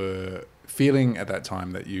you were feeling at that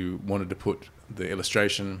time that you wanted to put the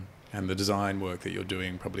illustration and the design work that you're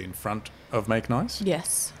doing probably in front of Make Nice.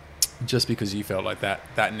 Yes. Just because you felt like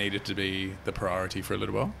that needed to be the priority for a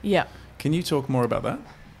little while. Yeah. Can you talk more about that?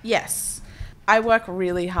 Yes. I work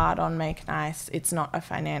really hard on Make Nice. It's not a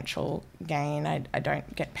financial gain. I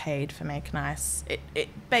don't get paid for Make Nice. It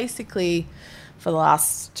basically, for the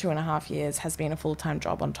last 2.5 years, has been a full-time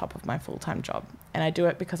job on top of my full-time job. And I do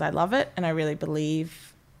it because I love it and I really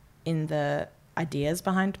believe in the ideas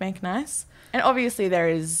behind Make Nice. And obviously there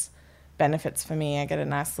is benefits for me. I get a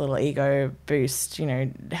nice little ego boost, you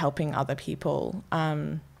know, helping other people.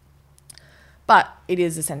 But it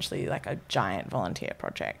is essentially like a giant volunteer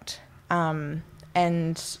project. And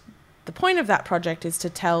the point of that project is to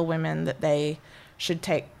tell women that they should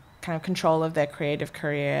take kind of control of their creative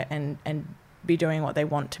career and be doing what they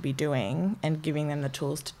want to be doing, and giving them the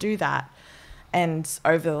tools to do that. And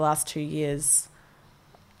over the last 2 years,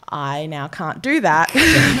 I now can't do that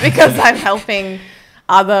because I'm helping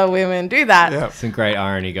other women do that. Yeah. Some great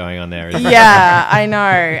irony going on there. Isn't Yeah, I know.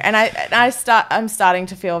 And I'm starting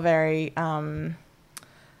to feel very, for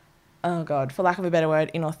lack of a better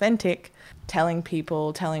word, inauthentic, telling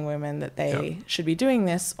women that they should be doing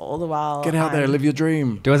this all the while. Get out there, live your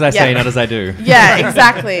dream. Do as I say, not as I do. Yeah,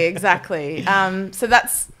 exactly. So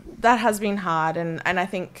that has been hard. And I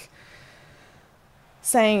think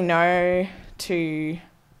saying no to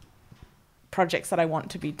projects that I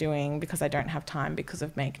want to be doing because I don't have time because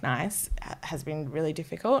of Make Nice has been really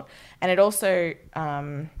difficult. And it also,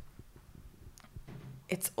 I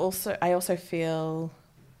also feel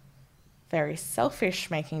very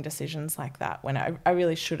selfish making decisions like that when I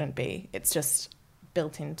really shouldn't be. It's just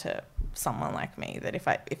built into someone like me that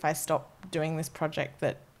if I stop doing this project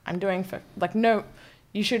that I'm doing for, like, no,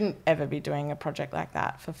 you shouldn't ever be doing a project like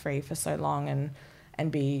that for free for so long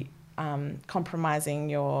and be compromising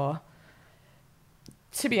your,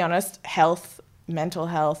 to be honest, health, mental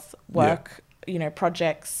health, work,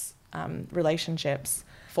 projects, relationships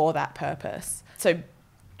for that purpose. So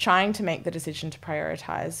trying to make the decision to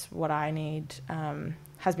prioritize what I need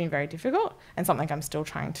has been very difficult, and something I'm still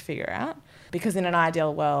trying to figure out, because in an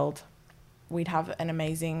ideal world, we'd have an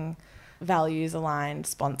amazing values aligned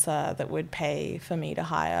sponsor that would pay for me to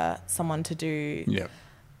hire someone to do Yeah.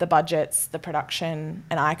 the budgets, the production,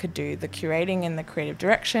 and I could do the curating and the creative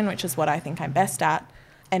direction, which is what I think I'm best at.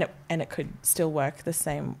 And it could still work the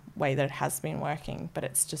same way that it has been working, but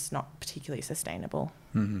it's just not particularly sustainable.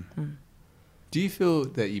 Mm-hmm. Do you feel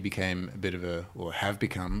that you became a bit of a, or have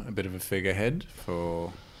become a bit of a figurehead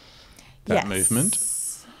for that movement?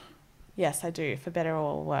 Yes, I do, for better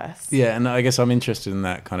or worse. Yeah, and I guess I'm interested in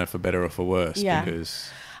that kind of for better or for worse. Yeah. Because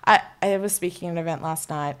I was speaking at an event last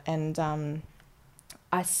night, and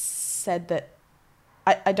I said that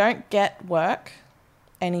I don't get work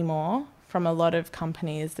anymore from a lot of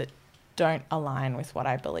companies that don't align with what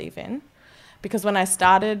I believe in. Because when I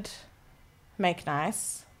started Make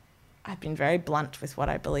Nice, I've been very blunt with what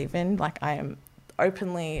I believe in. Like, I am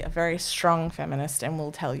openly a very strong feminist and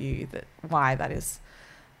will tell you that why that is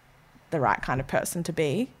the right kind of person to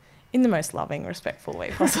be in the most loving, respectful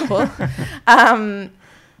way possible.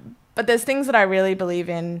 But there's things that I really believe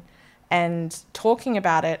in, and talking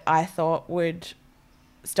about it, I thought would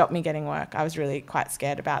stop me getting work. I was really quite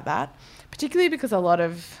scared about that, particularly because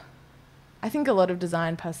I think a lot of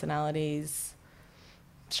design personalities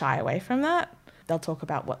shy away from that. They'll talk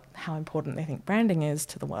about how important they think branding is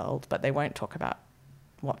to the world, but they won't talk about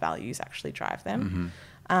what values actually drive them.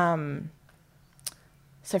 Mm-hmm.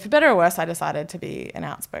 So for better or worse, I decided to be an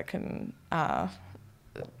outspoken...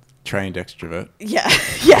 trained extrovert. Yeah.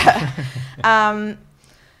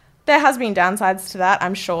 There has been downsides to that,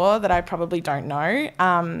 I'm sure, that I probably don't know.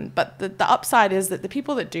 But the upside is that the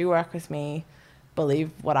people that do work with me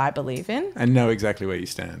believe what I believe in. And know exactly where you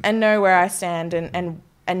stand. And know where I stand and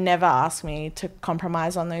never ask me to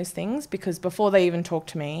compromise on those things, because before they even talk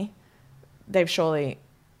to me, they've surely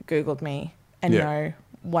Googled me and know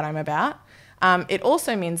what I'm about. It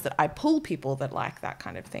also means that I pull people that like that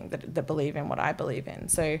kind of thing, that believe in what I believe in.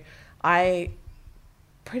 So I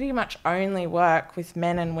pretty much only work with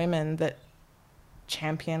men and women that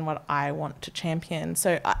champion what I want to champion.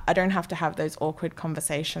 So I don't have to have those awkward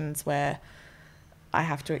conversations where I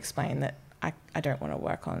have to explain that I don't want to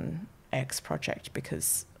work on X project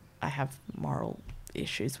because I have moral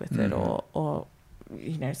issues with it, or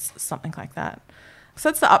something like that. So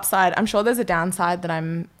that's the upside. I'm sure there's a downside that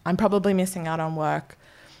I'm probably missing out on work.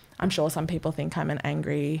 I'm sure some people think I'm an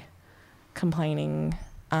angry, complaining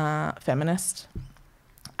feminist.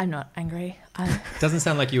 I'm not angry. Doesn't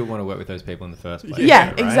sound like you would want to work with those people in the first place. Yeah,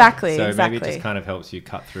 right? exactly. So exactly. maybe it just kind of helps you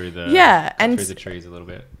cut through the through the trees a little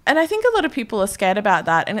bit. And I think a lot of people are scared about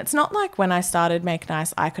that. And it's not like when I started Make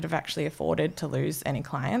Nice, I could have actually afforded to lose any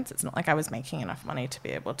clients. It's not like I was making enough money to be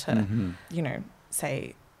able to,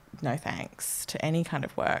 say no thanks to any kind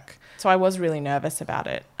of work. So I was really nervous about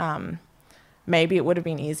it. Maybe it would have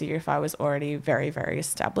been easier if I was already very, very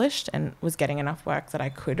established and was getting enough work that I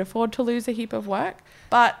could afford to lose a heap of work.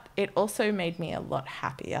 But it also made me a lot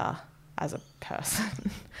happier as a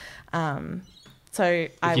person. So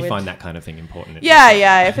if you find that kind of thing important.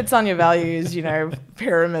 Yeah. If it's on your values,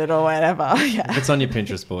 pyramid or whatever. Yeah. If it's on your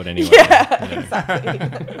Pinterest board anyway. Yeah, exactly.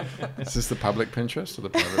 Is this the public Pinterest or the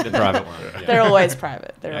private? The private one. Yeah. They're always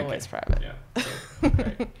private. Always private. Yeah. So,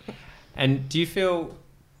 great. And do you feel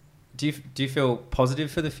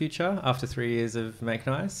positive for the future after 3 years of Make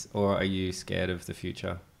Nice, or are you scared of the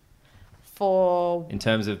future? In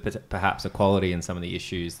terms of perhaps equality and some of the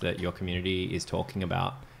issues that your community is talking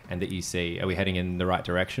about and that you see, are we heading in the right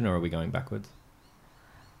direction or are we going backwards?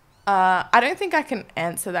 I don't think I can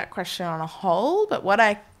answer that question on a whole, but what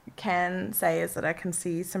I can say is that I can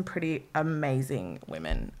see some pretty amazing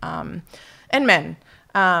women and men.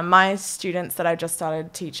 My students that I just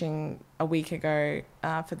started teaching a week ago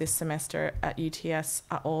for this semester at UTS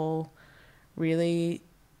are all really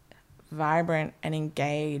vibrant and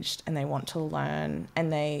engaged, and they want to learn,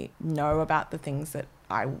 and they know about the things that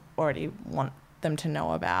I already want them to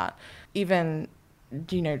know about. Even,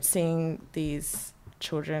 seeing these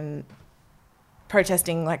children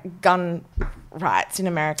protesting like gun rights in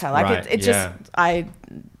America, like it just, I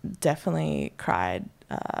definitely cried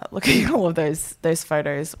looking at all of those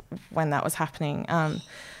photos when that was happening.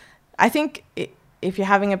 I think if you're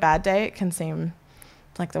having a bad day, it can seem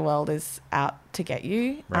like the world is out to get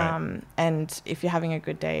you. Right. And if you're having a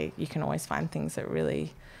good day, you can always find things that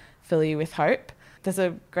really fill you with hope. There's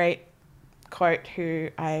a great quote who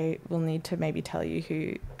I will need to maybe tell you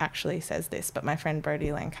who actually says this, but my friend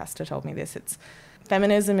Brodie Lancaster told me this. It's,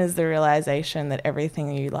 feminism is the realization that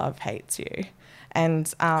everything you love hates you.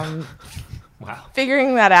 And wow.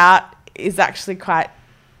 Figuring that out is actually quite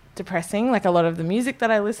depressing. Like, a lot of the music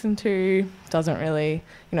that I listen to doesn't really,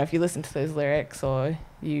 if you listen to those lyrics or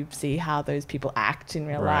you see how those people act in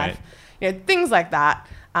real life, things like that.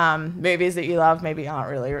 Movies that you love maybe aren't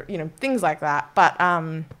really, things like that. But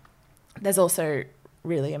there's also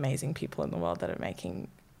really amazing people in the world that are making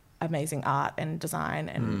amazing art and design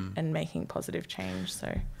and making positive change.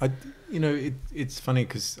 So it's funny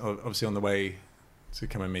because obviously on the way to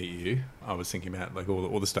come and meet you, I was thinking about like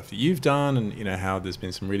all the stuff that you've done, and how there's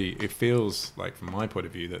been some really, it feels like from my point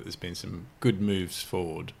of view that there's been some good moves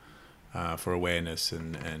forward for awareness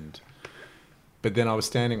but then I was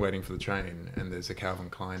standing waiting for the train, and there's a Calvin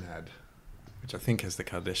Klein ad which I think has the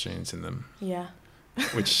Kardashians in them. Yeah.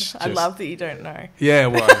 Which I love that you don't know. Yeah,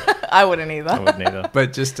 well, I wouldn't either. I wouldn't either.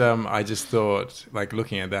 But I just thought, like,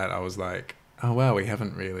 looking at that, I was like, oh wow, we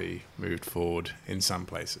haven't really moved forward in some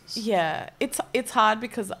places. Yeah, it's hard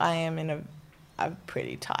because I am in a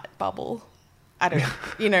pretty tight bubble. I don't,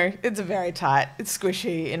 it's very tight. It's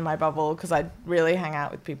squishy in my bubble because I really hang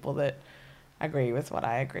out with people that agree with what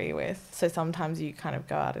I agree with. So sometimes you kind of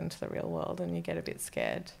go out into the real world and you get a bit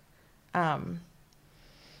scared.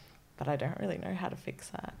 But I don't really know how to fix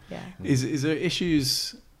that. Yeah. Is there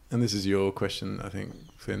issues, and this is your question, I think,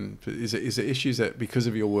 Flynn, but is there issues that because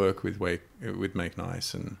of your work with Make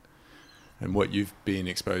Nice and what you've been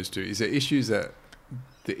exposed to, is there issues that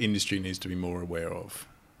the industry needs to be more aware of?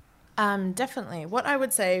 Definitely. What I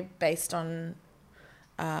would say, based on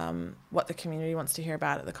what the community wants to hear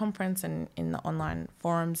about at the conference and in the online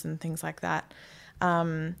forums and things like that,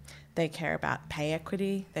 they care about pay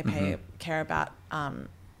equity. They care about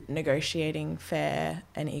negotiating fair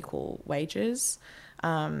and equal wages.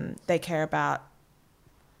 They care about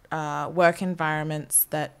work environments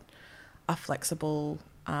that are flexible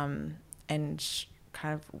and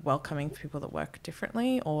kind of welcoming for people that work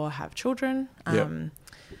differently or have children.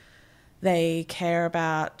 They care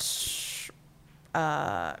about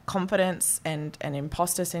confidence and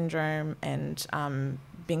imposter syndrome and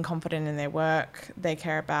being confident in their work. They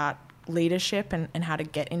care about leadership and how to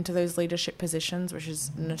get into those leadership positions, which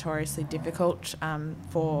is notoriously difficult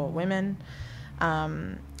for women.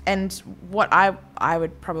 And what I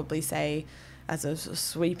would probably say as a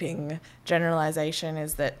sweeping generalization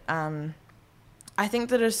is that I think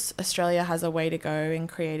that Australia has a way to go in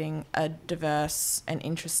creating a diverse and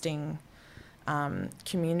interesting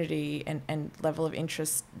community and level of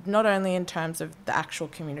interest, not only in terms of the actual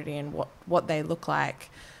community and what they look like,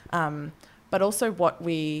 but also what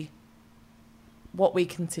we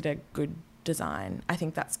consider good design. I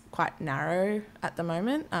think that's quite narrow at the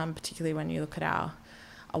moment, particularly when you look at our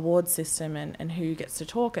award system and who gets to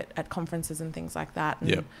talk at conferences and things like that.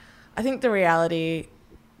 And I think the reality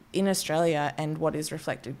in Australia and what is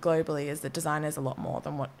reflected globally is that design is a lot more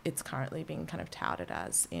than what it's currently being kind of touted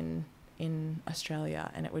as in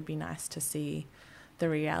Australia. And it would be nice to see the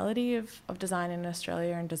reality of design in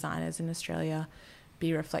Australia and designers in Australia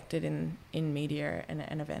be reflected in media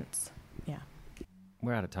and events. Yeah.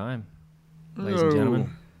 We're out of time, ladies and gentlemen.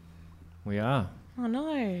 We are. Oh,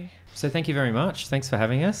 no. So thank you very much. Thanks for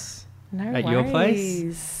having us at worries. your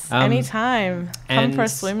place. Anytime. Come for a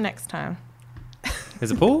swim next time.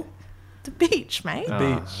 There's a pool? The beach, mate. The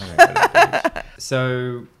beach. Okay,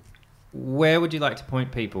 so where would you like to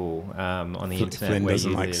point people on the internet? Flynn where doesn't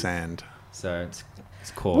you like live? sand. So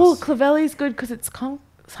it's coarse. Well, Clovelly's good because it's half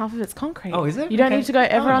of it's concrete. Oh, is it? You don't need to go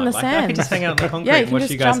ever on the sand. I can just hang out on the concrete Yeah, you and can watch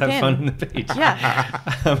just you guys jump have in. fun on the beach.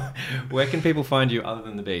 Yeah. Where can people find you other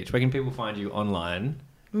than the beach? Where can people find you online?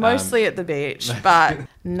 Mostly at the beach, but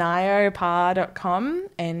niopar.com,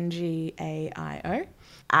 NGAIO,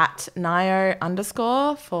 at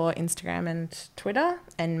nio_ for Instagram and Twitter,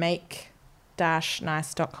 and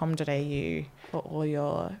make-nice.com.au for all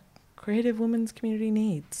your creative women's community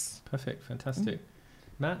needs. Perfect. Fantastic.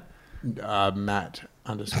 Matt?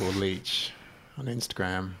 Matt_Leach on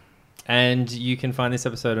Instagram. And you can find this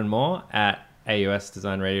episode and more at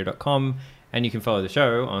ausdesignradio.com, and you can follow the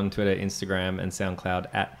show on Twitter, Instagram, and SoundCloud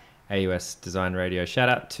at AUS Design Radio. Shout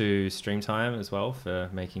out to Streamtime as well for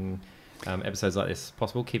making episodes like this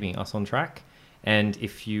possible, keeping us on track. And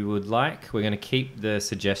if you would like, we're going to keep the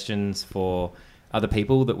suggestions for other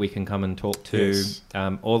people that we can come and talk to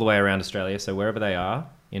all the way around Australia. So wherever they are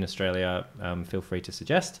in Australia, feel free to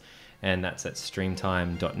suggest. And that's at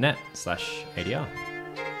streamtime.net/ADR.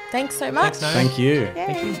 Thanks so much. Thanks, Naomi. Thank you. Yay.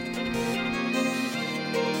 Thank you.